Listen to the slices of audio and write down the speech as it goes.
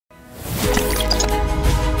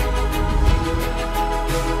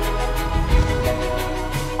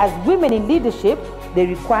as women in leadership, they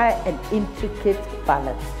require an intricate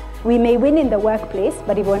balance. We may win in the workplace,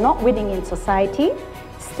 but if we're not winning in society,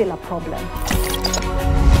 it's still a problem.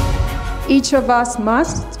 Each of us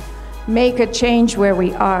must make a change where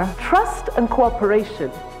we are. Trust and cooperation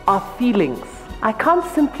are feelings. I can't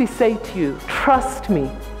simply say to you, trust me,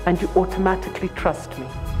 and you automatically trust me.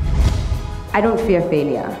 I don't fear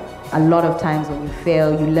failure. A lot of times when you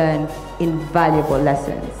fail, you learn invaluable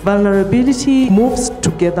lessons. Vulnerability moves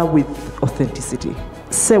together with authenticity.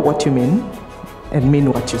 Say what you mean and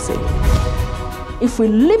mean what you say. If we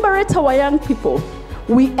liberate our young people,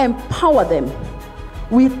 we empower them,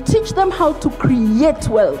 we teach them how to create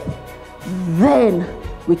wealth, then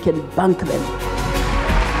we can bank them.